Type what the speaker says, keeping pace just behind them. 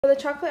For the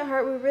chocolate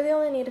heart, we really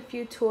only need a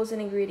few tools and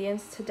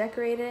ingredients to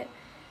decorate it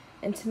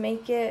and to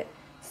make it.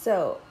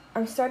 So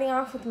I'm starting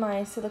off with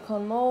my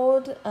silicone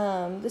mold.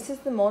 This is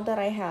the mold that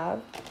I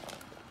have.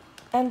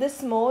 And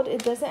this mold,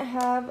 it doesn't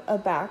have a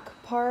back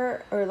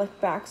part or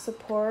like back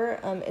support.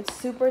 It's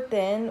super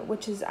thin,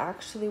 which is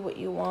actually what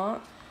you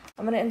want.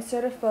 I'm going to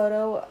insert a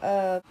photo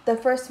of the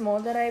first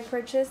mold that I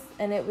purchased,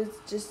 and it was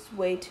just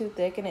way too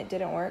thick and it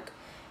didn't work.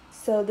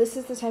 So this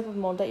is the type of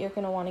mold that you're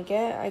going to want to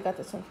get. I got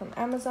this one from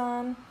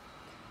Amazon.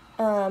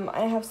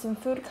 I have some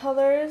food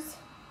colors,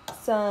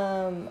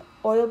 some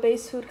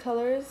oil-based food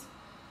colors,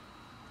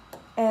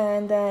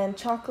 and then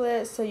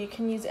chocolate. So you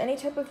can use any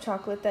type of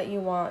chocolate that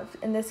you want.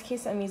 In this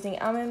case, I'm using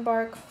almond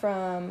bark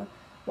from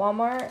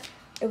Walmart.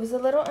 It was a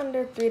little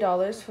under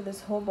 $3 for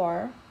this whole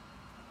bar.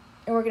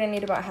 And we're going to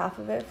need about half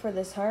of it for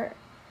this heart.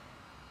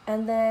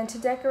 And then to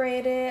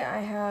decorate it, I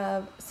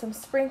have some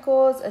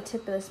sprinkles, a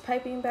tip of this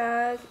piping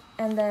bag,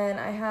 and then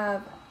I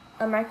have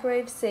a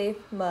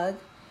microwave-safe mug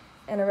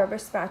and a rubber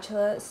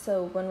spatula,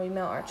 so when we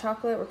melt our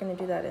chocolate, we're going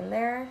to do that in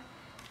there.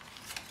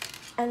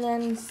 And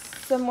then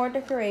some more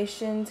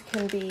decorations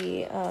can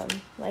be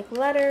like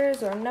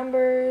letters or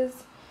numbers.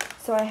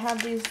 So I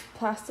have these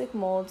plastic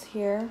molds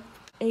here,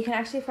 and you can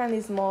actually find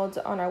these molds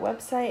on our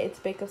website. It's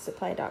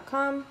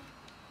bakeupsupply.com.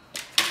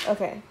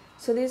 Okay,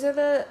 so these are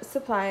the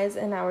supplies,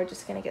 and now we're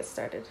just going to get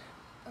started.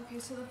 Okay,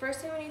 so the first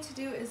thing we need to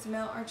do is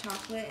melt our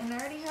chocolate, and I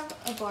already have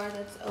a bar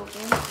that's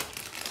open.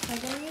 So I'm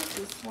going to use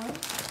this one.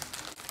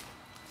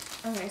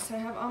 Okay, so I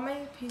have all my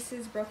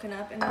pieces broken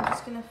up, and I'm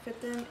just going to fit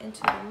them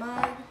into the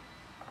mug.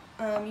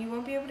 You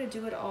won't be able to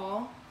do it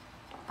all,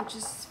 but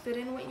just fit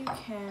in what you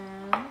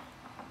can.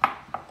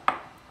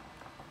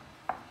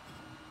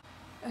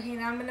 Okay,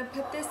 now I'm going to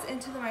put this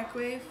into the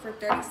microwave for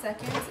 30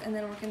 seconds, and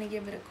then we're going to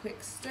give it a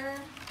quick stir.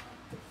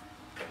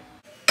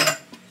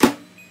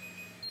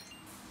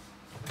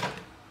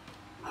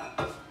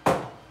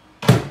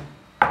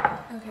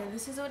 Okay,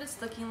 this is what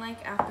it's looking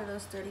like after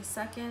those 30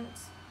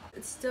 seconds.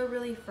 It's still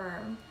really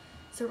firm.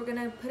 So we're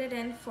gonna put it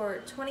in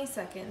for 20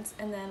 seconds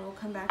and then we'll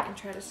come back and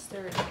try to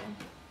stir it again.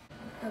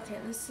 Okay,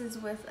 this is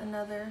with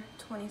another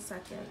 20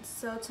 seconds.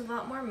 So it's a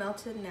lot more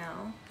melted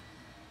now.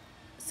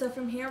 So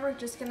from here, we're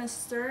just gonna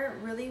stir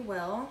it really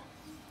well.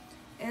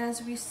 And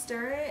as we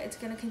stir it, it's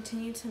gonna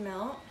continue to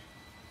melt.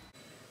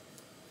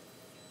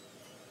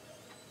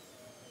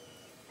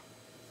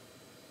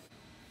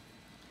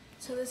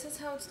 So this is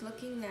how it's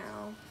looking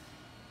now.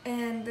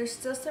 And there's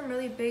still some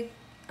really big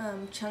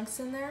chunks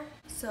in there.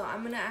 So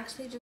I'm gonna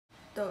actually just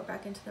throw it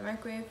back into the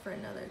microwave for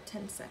another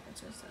 10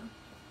 seconds or so.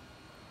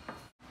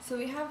 So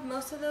we have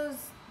most of those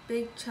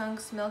big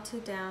chunks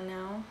melted down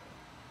now.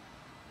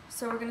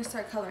 So we're gonna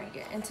start coloring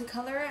it. And to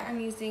color it, I'm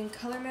using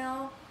Color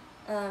Mail.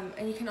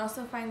 And you can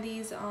also find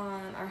these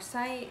on our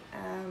site,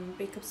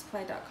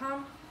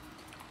 bakeupsupply.com.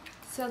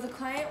 So the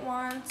client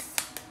wants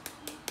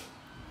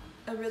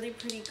a really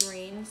pretty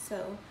green,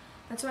 so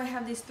that's why I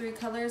have these three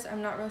colors.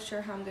 I'm not real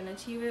sure how I'm going to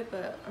achieve it,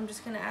 but I'm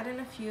just going to add in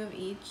a few of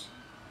each,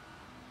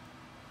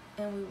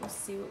 and we will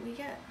see what we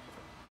get.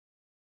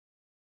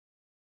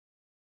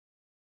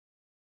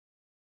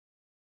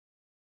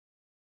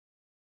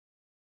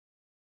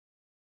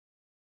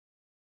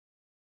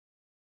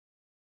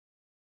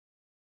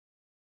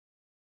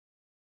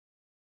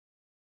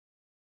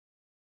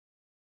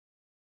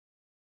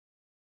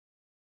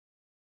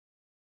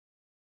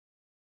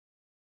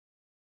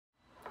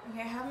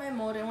 Okay, I have my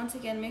mold, and once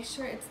again, make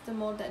sure it's the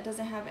mold that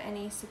doesn't have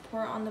any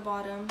support on the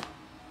bottom.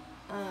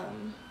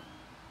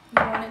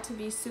 You want it to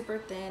be super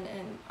thin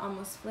and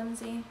almost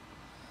flimsy.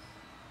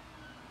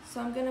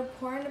 So I'm going to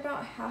pour in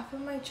about half of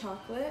my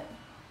chocolate.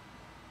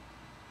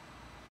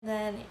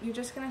 Then you're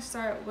just going to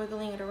start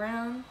wiggling it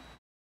around.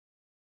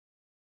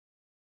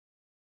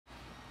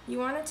 You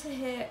want it to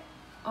hit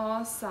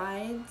all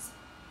sides.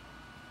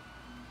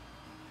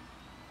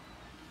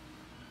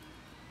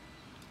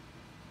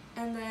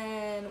 And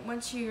then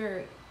once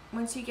you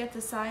get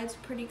the sides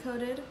pretty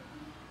coated,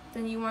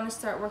 then you want to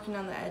start working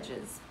on the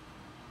edges.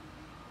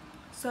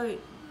 So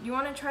you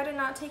want to try to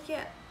not take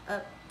it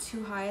up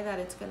too high that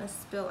it's going to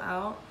spill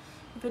out.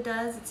 If it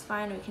does, it's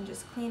fine, we can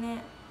just clean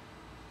it.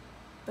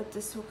 But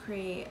this will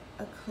create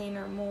a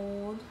cleaner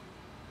mold.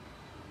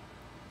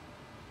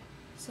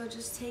 So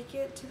just take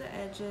it to the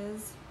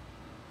edges.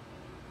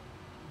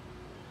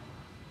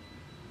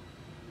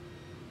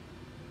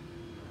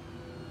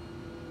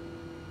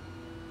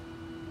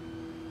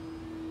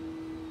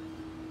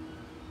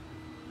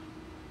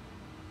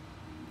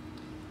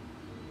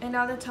 And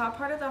now the top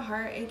part of the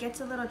heart, it gets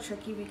a little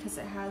tricky because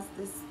it has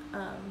this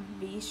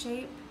V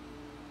shape.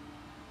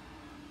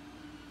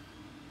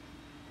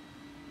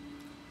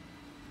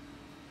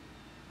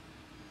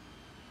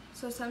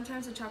 So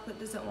sometimes the chocolate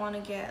doesn't want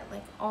to get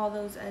like all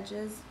those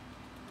edges.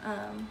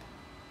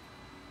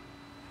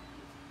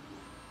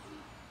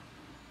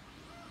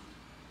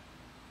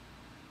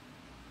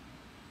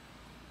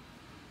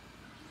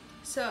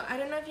 So I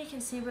don't know if you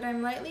can see, but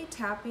I'm lightly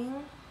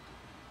tapping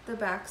the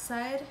back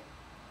side.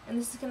 And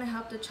this is going to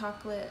help the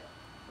chocolate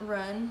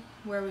run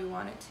where we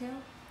want it to.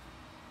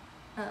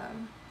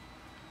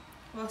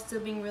 while still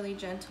being really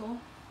gentle.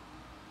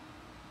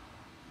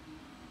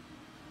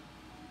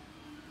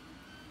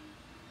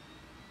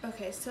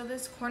 Okay, so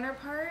this corner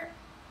part,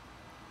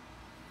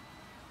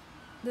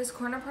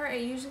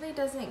 it usually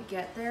doesn't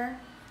get there.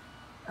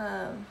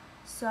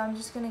 So I'm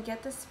just gonna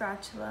get the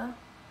spatula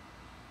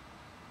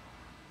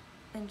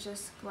and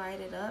just glide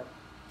it up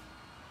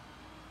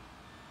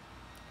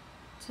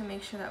to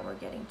make sure that we're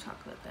getting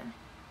chocolate there.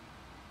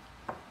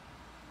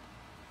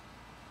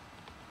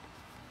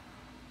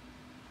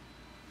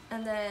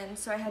 And then,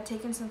 so I had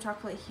taken some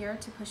chocolate here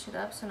to push it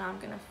up, so now I'm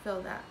gonna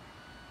fill that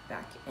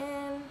back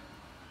in.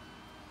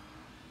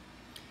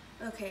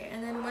 Okay,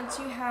 and then once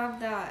you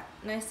have that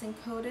nice and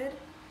coated,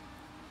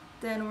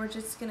 then we're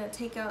just gonna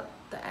take out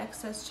the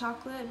excess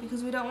chocolate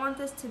because we don't want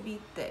this to be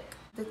thick.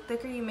 The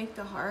thicker you make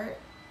the heart,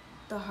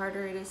 the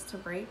harder it is to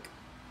break.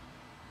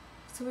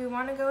 So we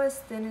wanna go as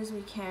thin as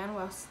we can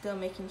while still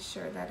making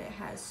sure that it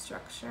has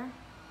structure.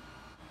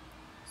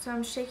 So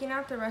I'm shaking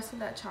out the rest of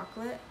that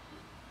chocolate,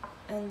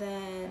 and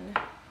then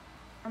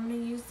I'm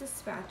gonna use the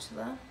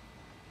spatula,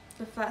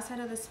 the flat side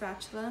of the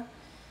spatula,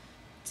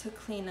 to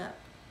clean up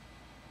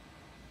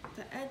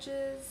the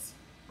edges.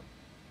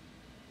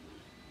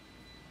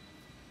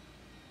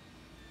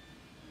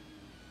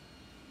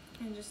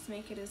 And just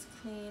make it as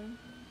clean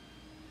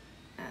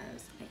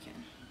as I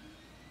can.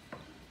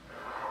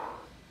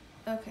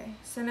 Okay,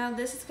 so now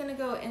this is gonna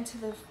go into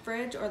the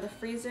fridge or the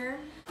freezer.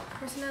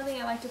 Personally,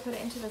 I like to put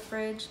it into the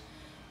fridge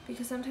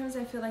because sometimes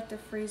I feel like the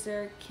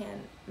freezer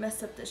can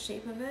mess up the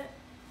shape of it.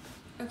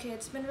 Okay,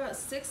 it's been about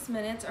 6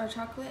 minutes. Our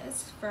chocolate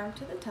is firm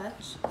to the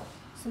touch.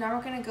 So now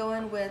we're gonna go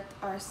in with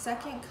our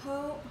second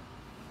coat.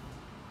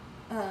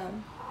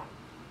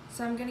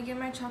 So I'm gonna give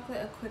my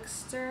chocolate a quick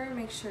stir,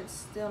 make sure it's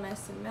still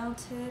nice and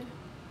melted.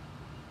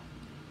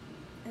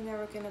 And then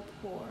we're gonna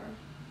pour.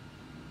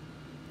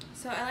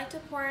 So I like to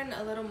pour in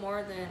a little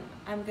more than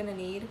I'm gonna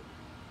need,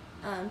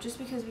 just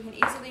because we can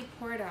easily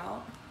pour it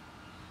out.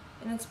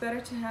 And it's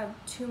better to have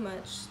too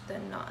much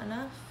than not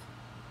enough.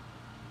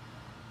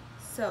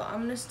 So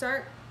I'm gonna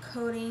start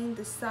coating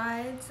the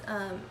sides,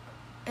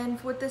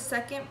 and with the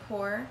second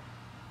pour,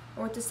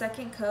 or with the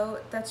second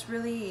coat, that's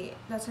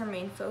our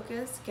main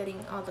focus,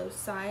 getting all those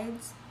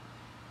sides,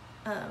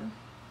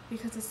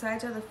 because the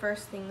sides are the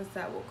first things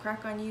that will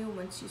crack on you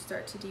once you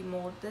start to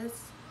demold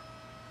this.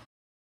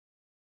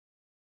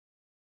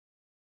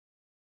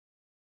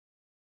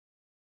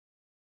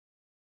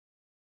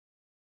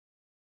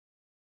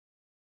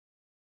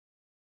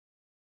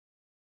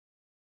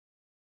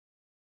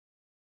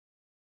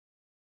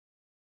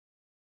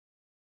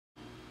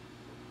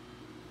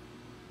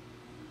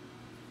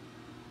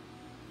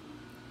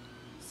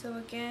 So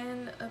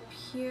again, up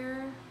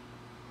here,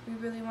 we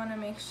really want to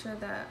make sure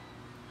that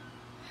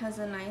has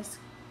a nice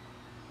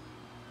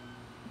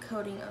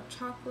coating of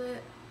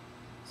chocolate.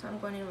 So I'm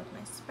going in with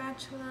my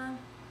spatula.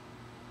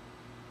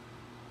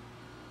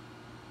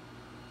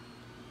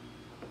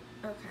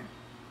 Okay.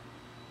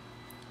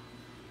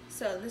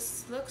 So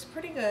this looks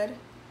pretty good.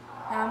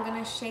 Now I'm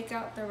gonna shake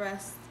out the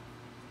rest,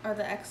 or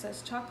the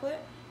excess chocolate.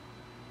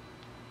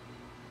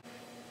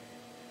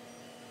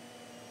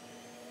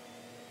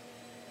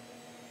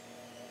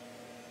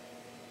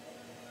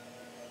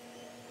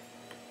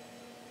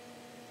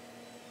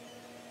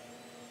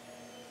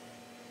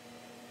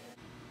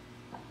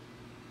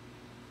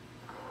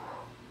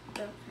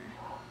 Okay.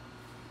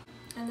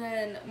 And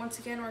then once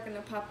again, we're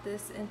gonna pop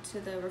this into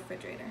the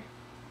refrigerator.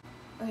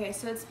 Okay,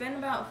 so it's been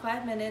about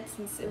 5 minutes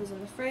since it was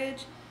in the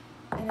fridge,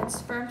 and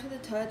it's firm to the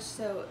touch,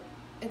 so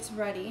it's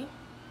ready.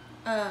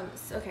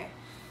 Okay,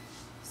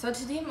 so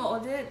to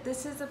demold it,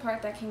 this is the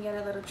part that can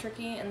get a little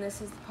tricky, and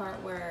this is the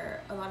part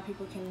where a lot of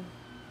people can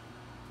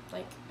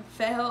like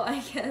fail,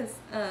 I guess.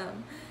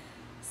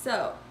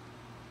 So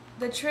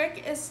the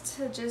trick is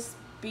to just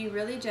be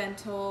really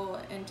gentle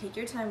and take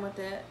your time with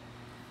it.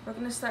 We're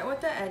gonna start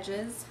with the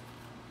edges.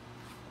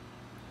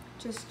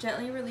 Just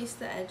gently release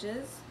the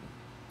edges.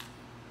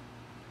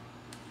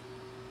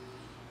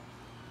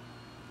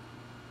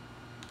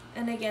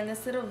 And again,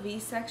 this little V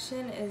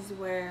section is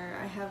where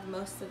I have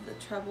most of the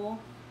trouble.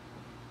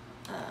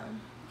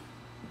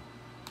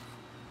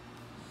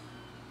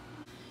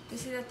 You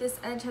see that this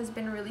edge has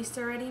been released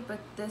already, but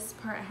this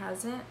part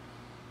hasn't.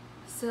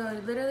 So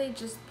literally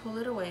just pull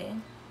it away.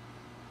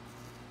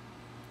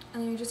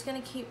 And you're just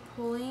gonna keep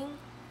pulling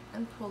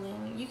and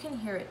pulling. You can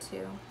hear it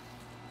too.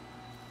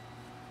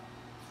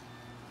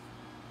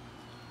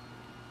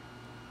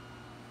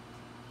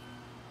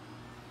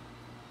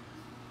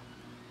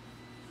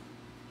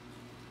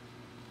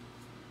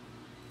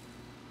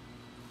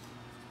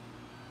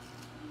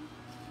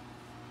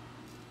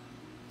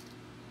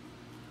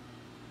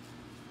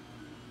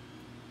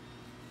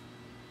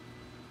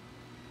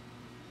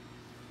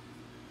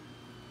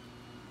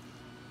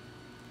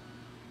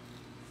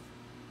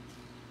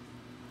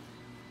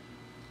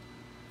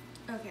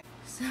 Okay,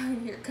 so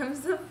here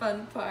comes the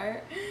fun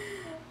part.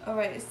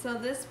 Alright, so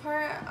this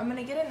part, I'm going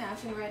to get a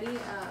napkin ready.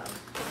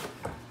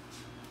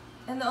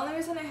 And the only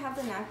reason I have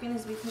the napkin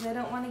is because I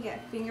don't want to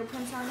get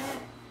fingerprints on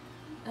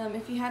it.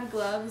 If you had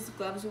gloves,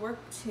 gloves work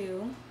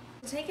too.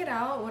 To take it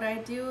out, what I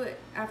do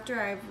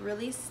after I've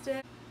released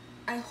it,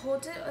 I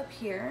hold it up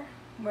here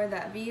where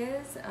that V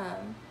is,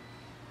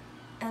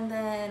 and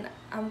then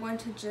I'm going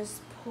to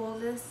just pull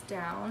this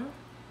down.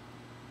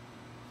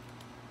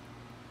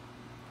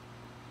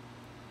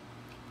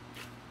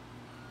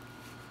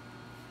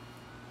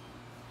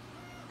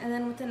 And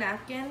then with the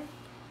napkin,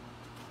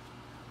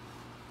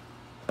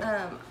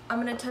 I'm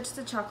going to touch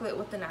the chocolate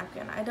with the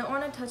napkin. I don't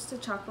want to touch the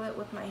chocolate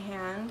with my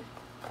hand,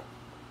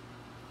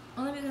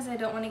 only because I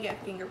don't want to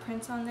get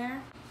fingerprints on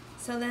there.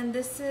 So then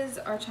this is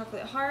our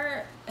chocolate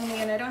heart, and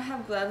again, I don't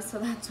have gloves, so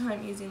that's why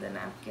I'm using the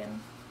napkin.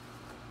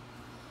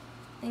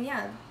 And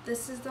yeah,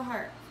 this is the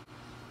heart.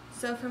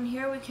 So from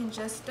here we can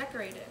just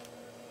decorate it.